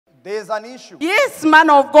There's an issue. Yes, man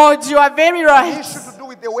of God, you are very right. An issue to do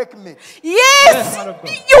with the workmate. Yes, you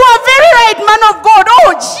are very right, man of God.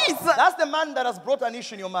 Oh, Jesus. That's the man that has brought an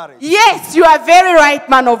issue in your marriage. Yes, you are very right,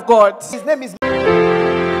 man of God. His name is...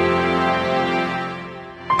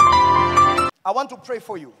 I want to pray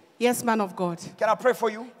for you. Yes, man of God. Can I pray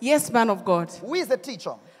for you? Yes, man of God. Who is the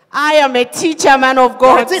teacher? I am a teacher, man of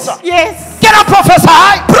God. You're a teacher? Yes. Can I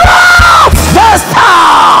prophesy?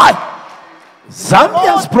 Prophesy!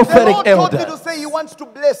 Zambia's prophetic the Lord told me elder. to say he wants to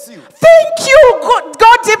bless you. Thank you,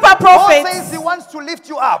 God deeper God prophet. says he wants to lift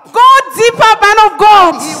you up. God deeper man of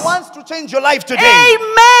God. He wants to change your life today.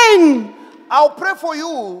 Amen. I'll pray for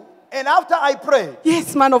you, and after I pray,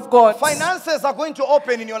 Yes, man of God. finances are going to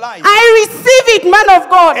open in your life. I receive it, man of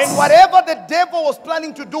God. And whatever the devil was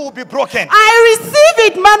planning to do will be broken. I receive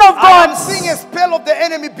it, man of I am God. seeing a spell of the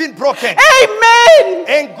enemy being broken. Amen.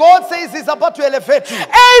 And God says he's about to elevate you. Amen.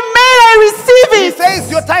 I receive He it. says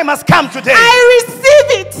your time has come today. I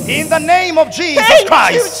receive it. In the name of Jesus Thank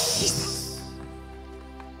Christ. you, Jesus.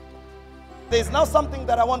 There's now something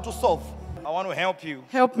that I want to solve. I want to help you.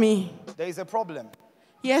 Help me. There is a problem.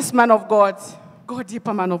 Yes, man of God. God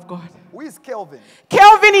deeper man of God. Who is Kelvin?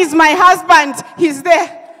 Kelvin is my husband. He's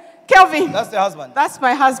there. Kelvin. That's the husband. That's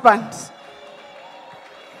my husband.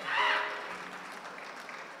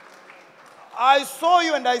 I saw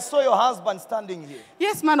you and I saw your husband standing here.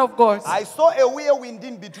 Yes, man of God. I saw a whirlwind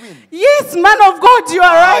in between. Yes, man of God. You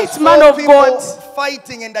are I right, saw man of people God.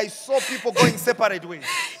 fighting and I saw people going separate ways.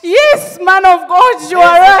 Yes, man of God. You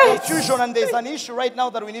are There's right. confusion and there's an issue right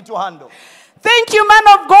now that we need to handle. Thank you,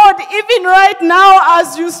 man of God. Even right now,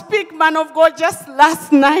 as you speak, man of God, just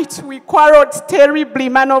last night we quarreled terribly,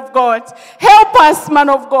 man of God. Help us, man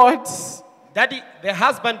of God. Daddy, the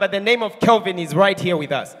husband by the name of Kelvin is right here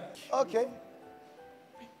with us. Okay.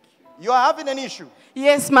 You are having an issue,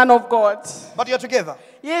 Yes, man of God. but you're together.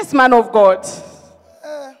 Yes, man of God.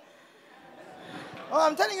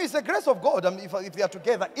 I'm telling you, it's the grace of God if they are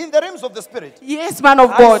together in the realms of the Spirit. Yes, man of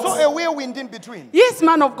I God. saw a whirlwind in between. Yes,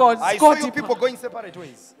 man of God. I saw God you deeper. people going separate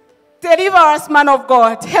ways. Deliver us, man of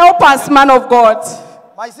God. Help us, man of God.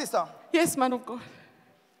 My sister, Yes, man of God.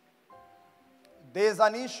 there's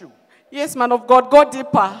an issue Yes, man of God. Go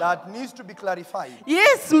deeper. that needs to be clarified.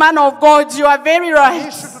 Yes, man of God. You are very An right.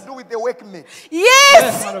 issue to do with the workmate.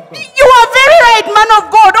 Yes, man of God. you are very right, man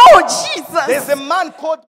of God. Oh, Jesus. There's a man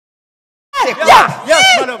called... Yeah.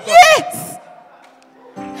 Yes, man of God. Yes.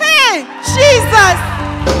 Hey, Jesus.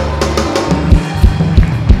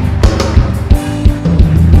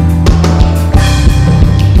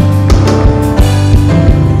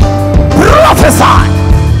 Prophesy!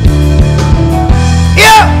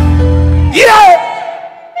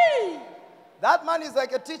 That man is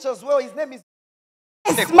like a teacher as well. His name is...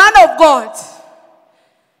 Yes, man of God.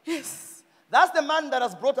 Yes. That's the man that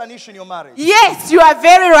has brought an issue in your marriage. Yes, you are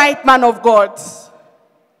very right, man of God.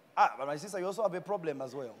 But my sister, you also have a problem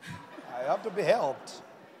as well. I have to be helped.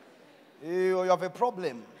 You have a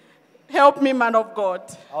problem. Help me, man of God.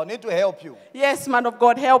 I'll need to help you. Yes, man of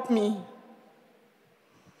God, help me.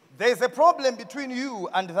 There's a problem between you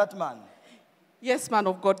and that man. Yes, man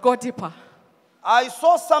of God, go deeper. I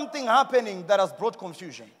saw something happening that has brought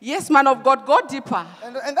confusion. Yes, man of God, go deeper.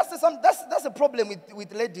 And that's the problem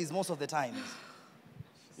with ladies most of the time.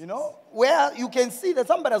 You know, where you can see that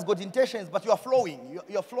somebody has got intentions, but you are flowing.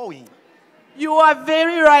 You're flowing. You are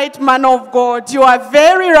very right, man of God. You are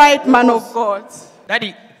very right, man of God.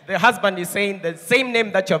 Daddy, the husband is saying the same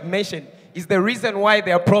name that you have mentioned is the reason why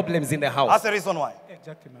there are problems in the house. That's the reason why.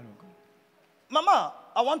 Exactly, man of God. Mama,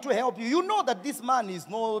 I want to help you. You know that this man is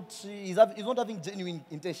not having genuine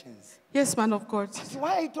intentions. Yes, man of God. So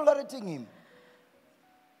why are you tolerating him?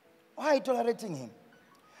 Why are you tolerating him?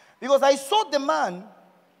 Because I saw the man,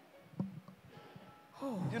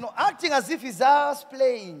 acting as if he's just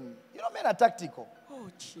playing. You know, men are tactical. Oh,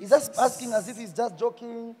 Jesus. He's just asking as if he's just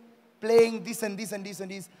joking, playing this and this and this and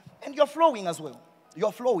this. And you're flowing as well.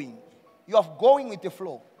 You're flowing. You're going with the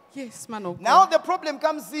flow. Yes, man of God. Now the problem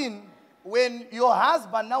comes in when your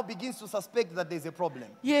husband now begins to suspect that there's a problem.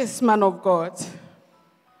 Yes, man of God.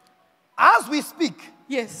 As we speak,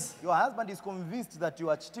 Yes. your husband is convinced that you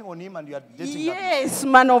are cheating on him and you are dating that Yes,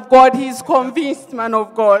 man of God. He's convinced, man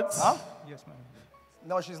of God. Huh? Yes, man.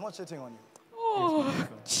 No, she's not cheating on you. Oh,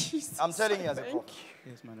 Jesus. I'm telling you as a Thank prophet.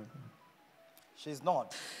 you. Yes, man of God. She's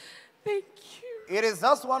not. Thank you. It is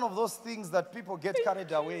just one of those things that people get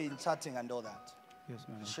carried away in chatting and all that. Yes,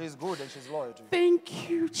 man. She's good and she's loyal to you. Thank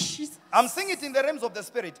you, Jesus. I'm seeing it in the realms of the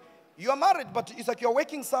spirit. You are married, but it's like you're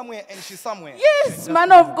working somewhere and she's somewhere. Yes,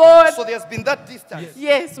 man of God. So there's been that distance.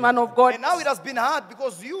 Yes, man of God. And now it has been hard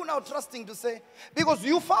because you now trusting to say, because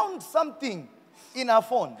you found something in her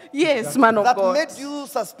phone Yes, man of that God. made you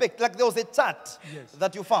suspect, like there was a chat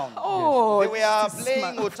that you found. Oh, They were Jesus, playing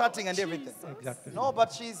man or of chatting God. and everything. Exactly. No,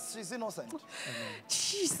 but she's innocent.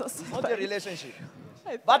 Jesus. Not a relationship.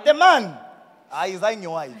 I But the man, he's eyeing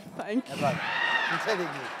your wife. Thank you. Right. I'm telling you.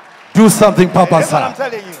 Do something, Papa, That's what I'm sir.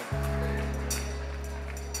 telling you.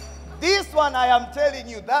 This one, I am telling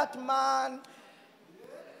you, that man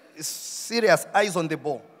is serious, eyes on the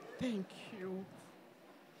ball. Thank you.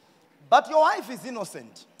 But your wife is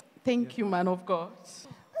innocent. Thank you, man of God.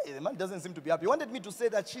 Hey, the man doesn't seem to be happy. He wanted me to say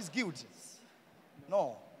that she's guilty.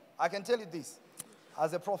 No, I can tell you this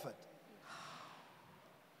as a prophet.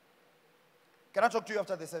 Can I talk to you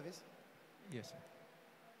after the service? Yes.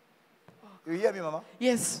 You hear me, Mama?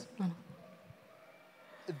 Yes, man.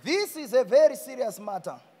 This is a very serious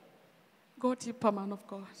matter. Go deeper, man of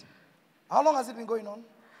God. How long has it been going on?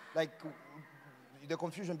 Like the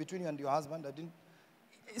confusion between you and your husband?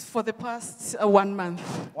 It's for the past 1 month.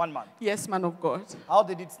 1 month. Yes, man of God. How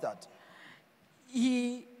did it start?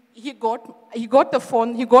 He got the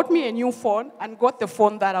phone. He got me a new phone and got the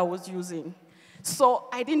phone that I was using. So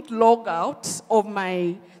I didn't log out of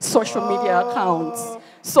my social media accounts.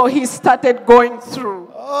 So he started going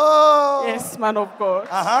through. Oh. Yes, man of God.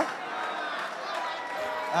 Uh-huh.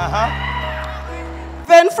 Uh-huh.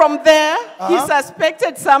 Then from there, he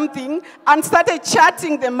suspected something and started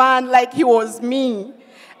chatting the man like he was me.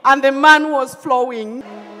 And the man was flowing.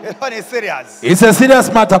 This one is serious. It's a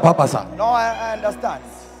serious matter, Papa, sir. No, I understand.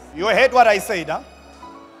 You heard what I said, huh?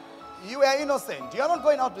 You are innocent. You are not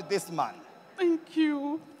going out with this man. Thank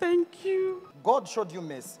you. Thank you. God showed you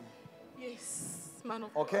mercy. Yes, man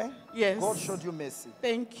of God. Okay? Yes. God showed you mercy.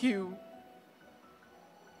 Thank you.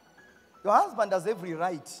 Your husband has every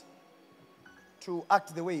right to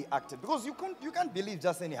act the way he acted. Because you can't believe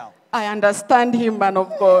just anyhow. I understand him, man of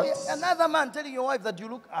God. Another man telling your wife that you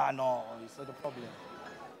look, no, it's not a problem.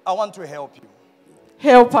 I want to help you.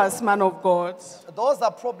 Help us, man of God. Those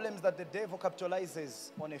are problems that the devil capitalizes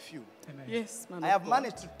on a few. Amen. Yes, man I of have God.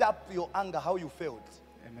 managed to tap your anger, how you felt.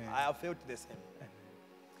 Amen. I have felt the same.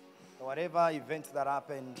 So whatever events that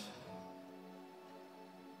happened,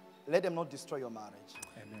 let them not destroy your marriage.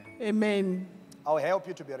 Amen. Amen. I'll help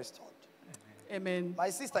you to be restored. Amen. My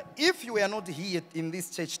sister, if you were not here in this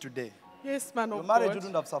church today, Yes, man your of marriage God.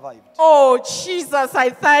 wouldn't have survived. Oh, Jesus,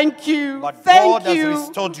 I thank you. But Thank God you. has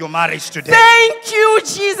restored your marriage today. Thank you,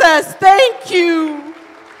 Jesus. Thank you.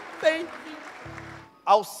 Thank you.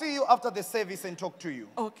 I'll see you after the service and talk to you.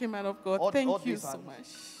 Okay, man of God. Hold Thank you this so hand. much.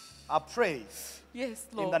 I pray Yes,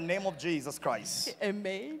 in the Lord. name of Jesus Christ.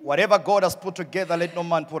 Amen. Whatever God has put together, let no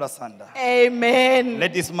man put asunder. Amen.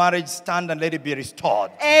 Let this marriage stand and let it be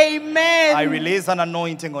restored. Amen. I release an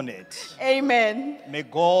anointing on it. Amen. May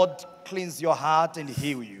God cleanse your heart and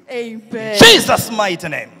heal you. Amen. Jesus' mighty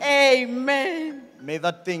name. Amen. May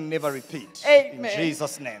that thing never repeat. Amen. In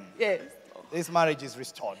Jesus' name. Yes. This marriage is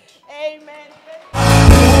restored. Amen.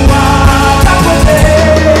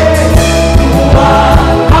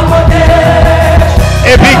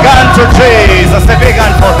 A big hand to Jesus. A big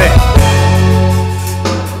hand for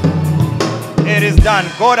them. It is done.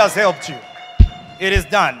 God has helped you. It is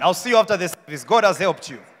done. I'll see you after this service. God has helped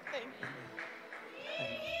you.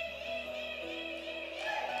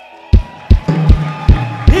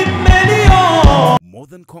 More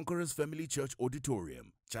Than Conquerors Family Church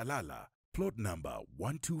Auditorium, Chalala, plot number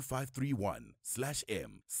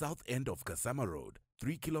 12531/M, south end of Kasama Road,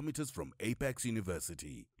 3 kilometers from Apex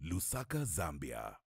University, Lusaka, Zambia.